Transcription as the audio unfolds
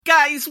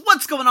Guys,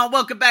 what's going on?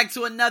 Welcome back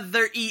to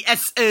another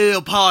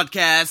ESL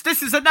podcast.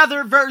 This is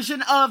another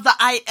version of the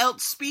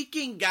IELTS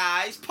speaking,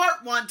 guys.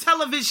 Part 1,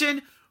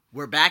 television.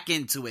 We're back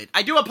into it.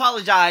 I do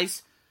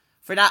apologize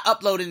for not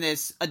uploading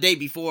this a day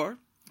before.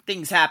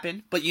 Things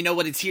happen, but you know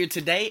what? It's here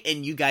today,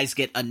 and you guys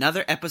get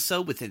another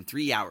episode within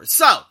 3 hours.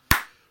 So,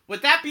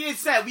 with that being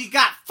said, we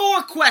got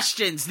 4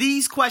 questions.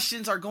 These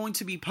questions are going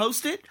to be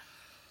posted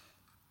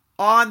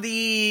on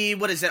the,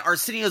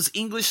 Arsenio's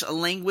English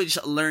language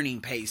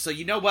learning page. So,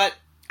 you know what?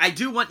 I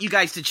do want you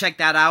guys to check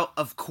that out,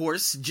 of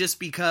course,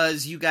 just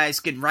because you guys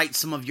can write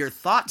some of your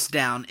thoughts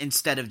down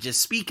instead of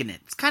just speaking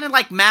it. It's kind of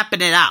like mapping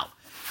it out.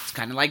 It's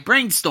kind of like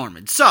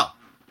brainstorming. So,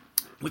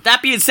 with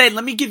that being said,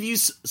 let me give you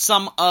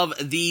some of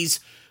these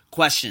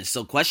questions.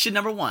 So, question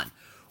number 1.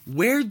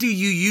 Where do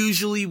you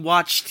usually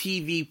watch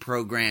TV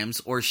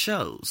programs or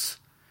shows?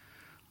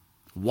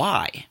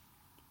 Why?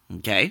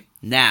 Okay,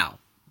 now,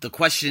 the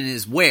question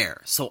is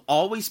where. So,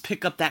 always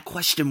pick up that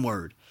question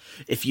word.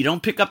 If you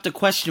don't pick up the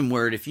question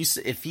word, if you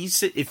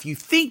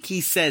think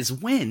he says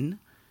when,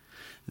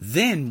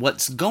 then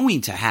what's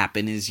going to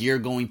happen is you're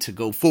going to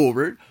go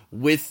forward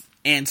with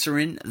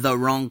answering the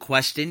wrong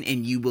question,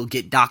 and you will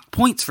get docked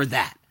points for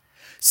that.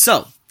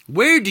 So,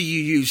 where do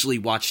you usually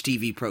watch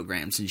TV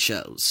programs and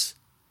shows?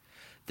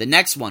 The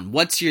next one,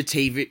 what's your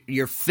favorite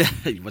TV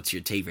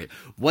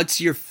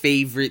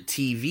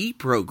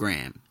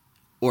program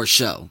or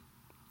show?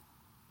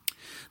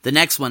 The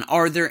next one,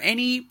 are there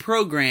any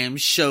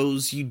programs,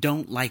 shows you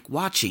don't like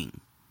watching?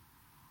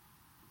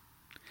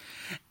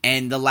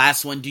 And the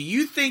last one, do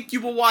you think you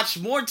will watch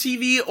more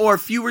TV or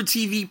fewer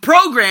TV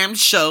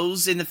programs,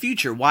 shows in the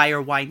future? Why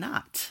or why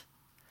not?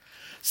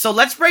 So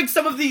let's break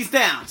some of these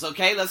down,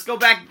 okay? Let's go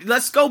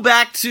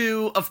back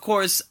to, of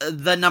course,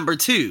 the number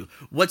 2.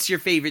 What's your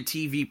favorite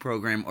TV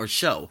program or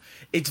show?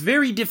 It's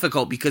very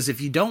difficult because if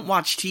you don't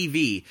watch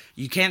TV,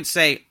 you can't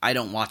say, I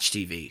don't watch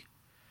TV.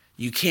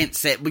 You can't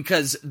say it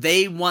because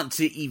they want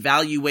to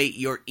evaluate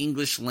your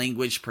English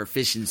language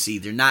proficiency.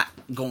 They're not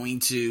going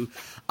to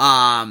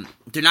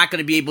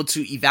be able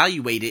to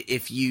evaluate it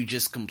if you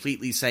just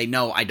completely say,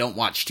 no, I don't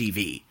watch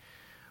TV,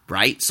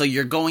 right? So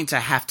you're going to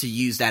have to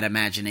use that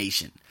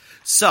imagination.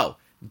 So,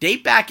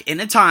 date back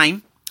in a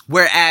time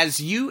whereas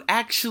you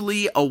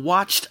actually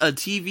watched a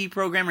TV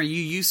program or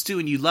you used to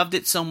and you loved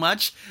it so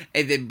much,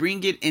 and then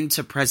bring it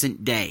into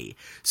present day.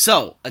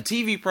 So, a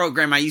TV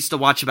program I used to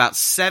watch about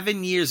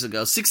 7 years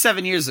ago,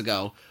 6-7 years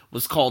ago,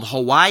 was called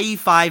Hawaii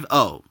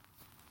Five-0.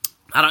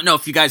 I don't know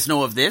if you guys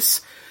know of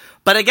this,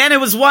 but again, it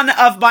was one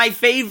of my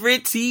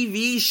favorite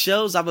TV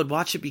shows. I would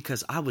watch it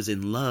because I was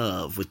in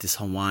love with this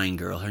Hawaiian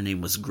girl. Her name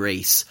was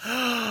Grace.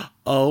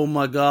 Oh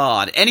my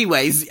God.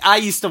 Anyways, I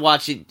used to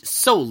watch it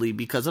solely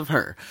because of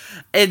her.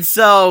 And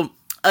so,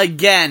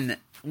 again,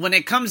 when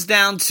it comes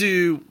down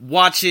to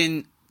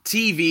watching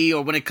TV,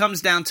 or when it comes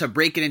down to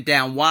breaking it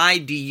down,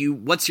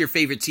 what's your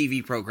favorite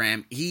TV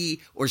program? He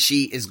or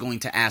she is going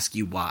to ask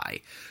you why.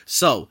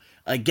 So,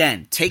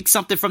 again, take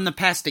something from the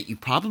past that you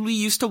probably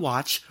used to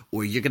watch,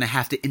 or you're going to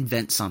have to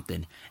invent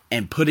something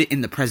and put it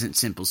in the present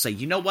simple. Say,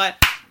 you know what?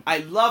 I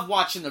love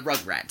watching the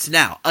Rugrats.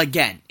 Now,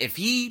 again, if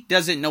he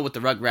doesn't know what the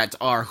Rugrats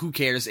are, who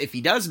cares? If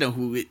he does know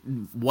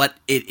what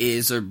it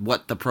is or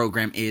what the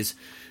program is,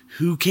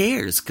 who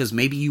cares? Because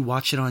maybe you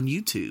watch it on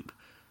YouTube.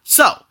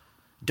 So,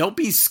 don't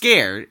be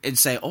scared and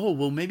say, oh,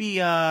 well, maybe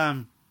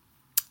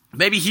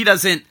he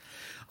doesn't.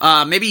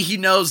 Maybe he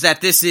knows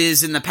that this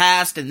is in the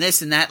past and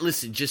this and that.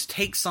 Listen, just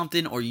take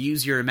something or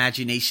use your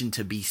imagination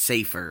to be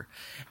safer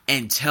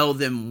and tell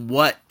them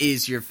what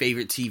is your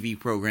favorite TV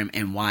program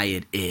and why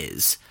it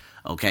is.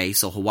 Okay,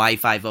 so Hawaii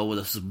Five-0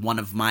 was one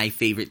of my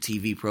favorite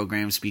TV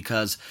programs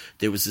because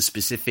there was a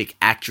specific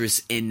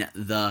actress in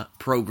the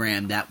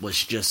program that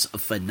was just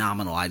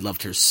phenomenal. I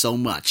loved her so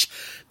much.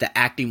 The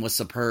acting was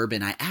superb,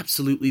 and I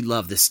absolutely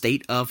love the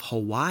state of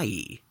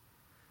Hawaii.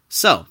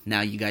 So,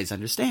 now you guys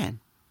understand.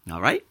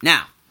 All right,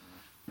 now,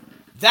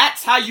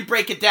 that's how you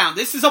break it down.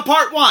 This is a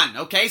part 1,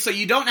 okay? So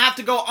you don't have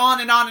to go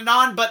on and on and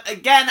on. But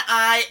again,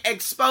 I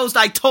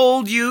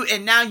told you,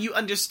 and now you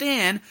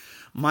understand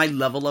my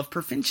level of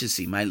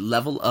proficiency, my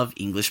level of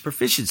English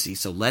proficiency.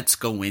 So let's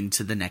go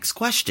into the next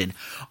question.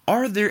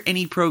 Are there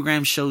any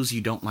program shows you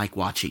don't like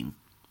watching?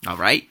 All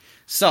right?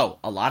 So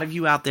a lot of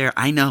you out there,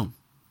 I know,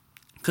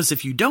 because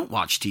if you don't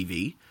watch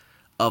TV,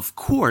 of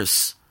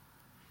course,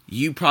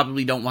 you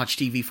probably don't watch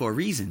TV for a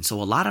reason.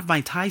 So a lot of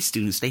my Thai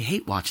students, they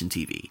hate watching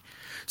TV.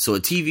 So a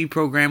TV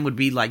program would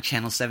be like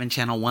Channel 7,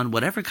 Channel 1,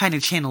 whatever kind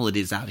of channel it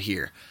is out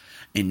here.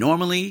 And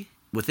normally,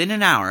 within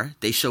an hour,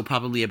 they show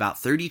probably about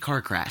 30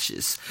 car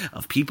crashes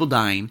of people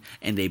dying,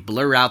 and they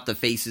blur out the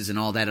faces and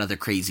all that other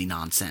crazy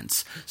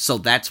nonsense. So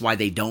that's why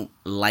they don't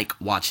like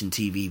watching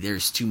TV.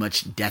 There's too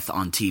much death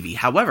on TV.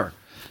 However,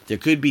 there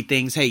could be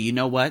things, hey, you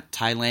know what?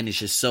 Thailand is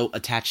just so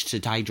attached to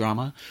Thai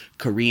drama.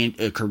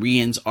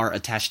 Koreans are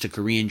attached to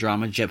Korean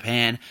drama.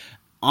 Japan,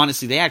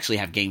 honestly, they actually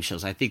have game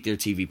shows. I think their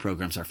TV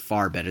programs are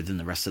far better than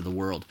the rest of the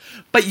world.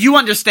 But you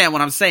understand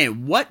what I'm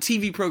saying. What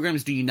TV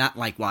programs do you not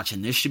like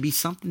watching? There should be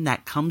something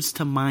that comes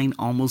to mind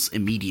almost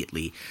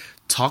immediately.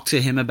 Talk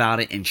to him about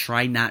it and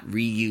try not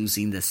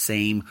reusing the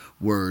same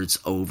words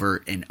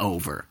over and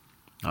over.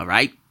 All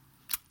right?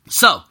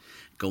 So,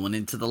 going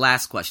into the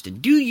last question.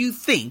 Do you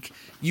think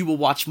you will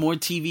watch more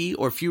TV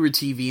or fewer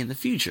TV in the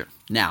future?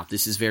 Now,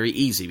 this is very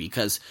easy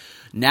because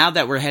now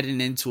that we're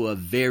heading into a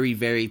very,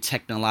 very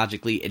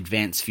technologically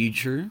advanced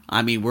future,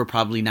 I mean, we're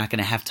probably not going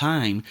to have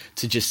time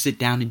to just sit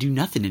down and do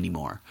nothing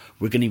anymore.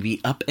 We're going to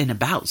be up and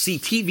about. See,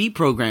 TV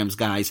programs,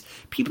 guys,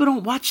 people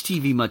don't watch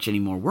TV much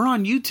anymore. We're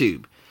on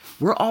YouTube.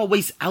 We're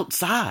always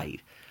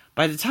outside.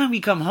 By the time we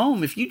come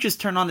home, if you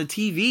just turn on the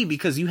TV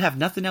because you have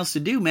nothing else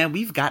to do, man,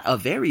 we've got a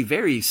very,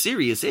 very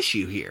serious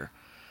issue here.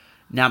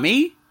 Now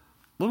me,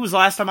 when was the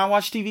last time I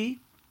watched TV?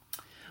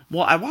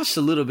 Well, I watched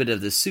a little bit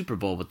of the Super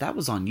Bowl, but that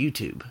was on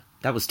YouTube.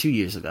 That was 2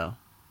 years ago.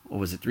 Or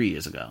was it 3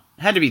 years ago?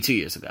 It had to be 2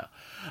 years ago.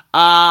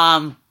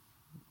 Oh,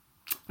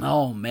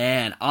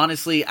 man.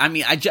 Honestly, I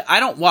mean, I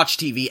don't watch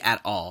TV at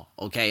all,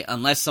 okay?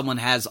 Unless someone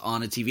has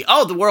on a TV.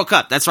 Oh, the World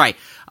Cup. That's right.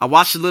 I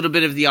watched a little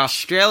bit of the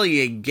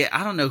Australian game.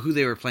 I don't know who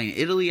they were playing.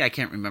 Italy? I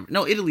can't remember.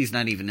 No, Italy's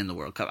not even in the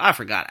World Cup. I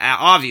forgot.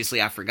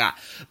 Obviously, I forgot.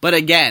 But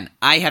again,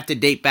 I have to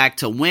date back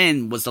to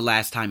when was the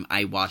last time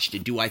I watched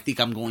it. Do I think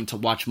I'm going to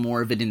watch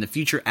more of it in the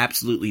future?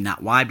 Absolutely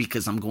not. Why?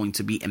 Because I'm going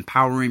to be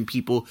empowering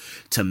people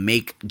to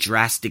make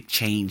drastic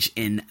change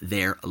in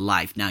their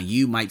life. Now,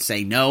 you might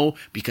say no,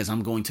 because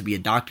I'm going to be a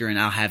doctor and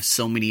I'll have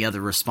so many other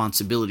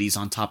responsibilities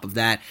on top of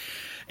that.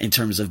 In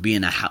terms of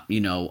being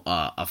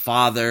a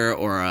father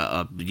or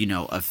a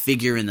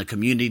figure in the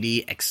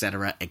community,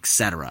 etc.,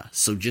 etc.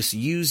 So just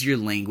use your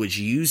language,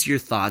 use your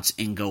thoughts,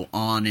 and go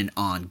on and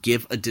on.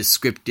 Give a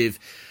descriptive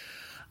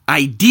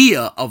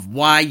idea of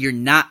why you're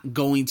not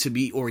going to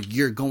be, or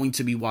you're going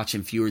to be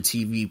watching fewer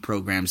TV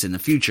programs in the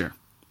future.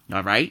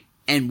 All right?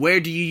 And where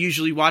do you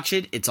usually watch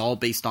it? It's all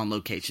based on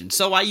location.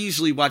 So I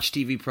usually watch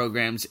TV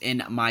programs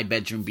in my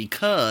bedroom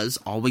because,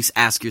 always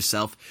ask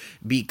yourself,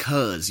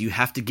 because. You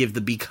have to give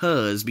the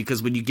because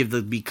when you give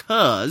the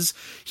because,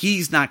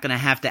 he's not going to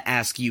have to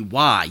ask you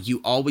why.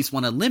 You always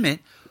want to limit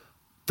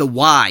the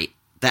why,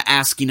 the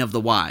asking of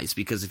the whys.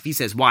 Because if he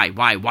says why,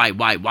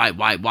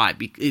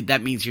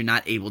 that means you're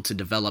not able to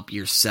develop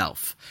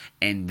yourself.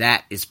 And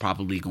that is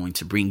probably going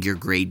to bring your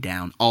grade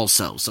down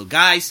also. So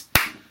guys,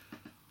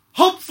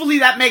 hopefully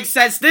that makes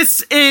sense.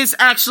 This is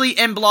actually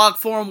in blog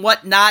form,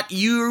 whatnot.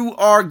 You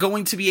are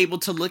going to be able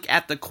to look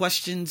at the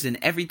questions and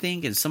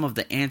everything and some of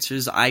the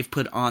answers I've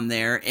put on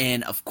there.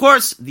 And of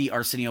course, the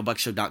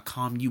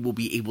ArsenioBuckshow.com, you will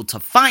be able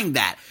to find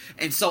that.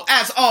 And so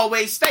as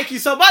always, thank you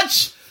so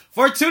much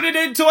for tuning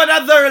in to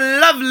another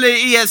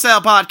lovely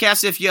ESL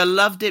podcast. If you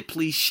loved it,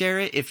 please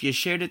share it. If you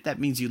shared it, that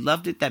means you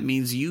loved it. That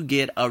means you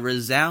get a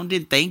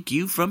resounding thank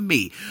you from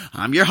me.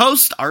 I'm your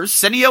host,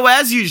 Arsenio,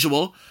 as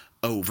usual.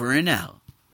 Over and out.